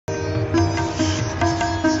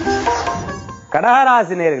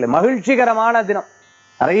கடகராசி நேயர்களே, மகிழ்ச்சிகரமான தினம்.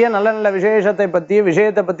 நிறைய நல்ல நல்ல விஷயத்தை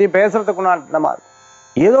பத்தி பேசுறதுக்குன்னா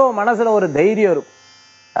ஏதோ மனசுல ஒரு தைரியம் இருக்கும்.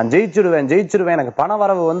 நான் ஜெயிச்சிடுவேன், எனக்கு பண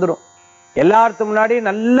வரவு வந்துடும், எல்லாத்துக்கு முன்னாடி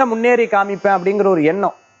நல்ல முன்னேறி காமிப்பேன் அப்படிங்கிற ஒரு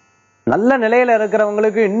எண்ணம். நல்ல நிலையில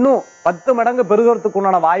இருக்கிறவங்களுக்கு இன்னும் 10 மடங்கு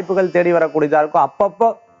பெருகிறதுக்குண்டான வாய்ப்புகள் தேடி வரக்கூடியதா இருக்கும். அப்பப்போ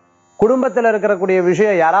குடும்பத்துல இருக்கக்கூடிய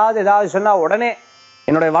விஷயம் யாராவது ஏதாவது சொன்னா உடனே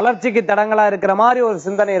என்னுடைய வளர்ச்சிக்கு தடங்களா இருக்கிற மாதிரி ஒரு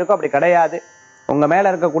சிந்தனை இருக்கும். அப்படி கிடையாது. உங்க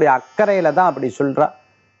மேல இருக்கக்கூடிய அக்கறையில தான் அப்படி சொல்றா.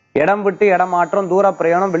 இடம் விட்டு இடம் மாற்றம், தூர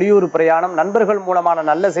பிரயாணம், வெளியூர் பிரயாணம், நண்பர்கள் மூலமான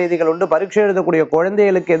நல்ல செய்திகள் உண்டு. பரீட்சை எழுதக்கூடிய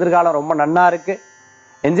குழந்தைகளுக்கு எதிர்காலம் ரொம்ப நன்னா இருக்கு.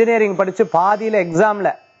 இன்ஜினியரிங் படிச்சு பாதியில எக்ஸாம்ல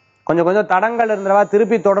கொஞ்சம் தடங்கள் இருந்தவா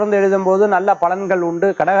திருப்பி தொடர்ந்து எழுதும் போது நல்ல பலன்கள் உண்டு.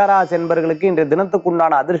 கடகராசி என்பவர்களுக்கு இன்றைய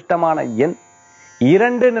தினத்துக்குண்டான அதிர்ஷ்டமான எண்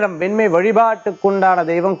 2 நிறம் வெண்மை. வழிபாட்டுக்குண்டான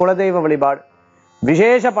தெய்வம் குலதெய்வ வழிபாடு.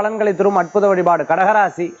 விசேஷ பலன்களை தரும் அற்புத வழிபாடு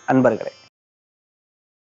கடகராசி அன்பர்களே.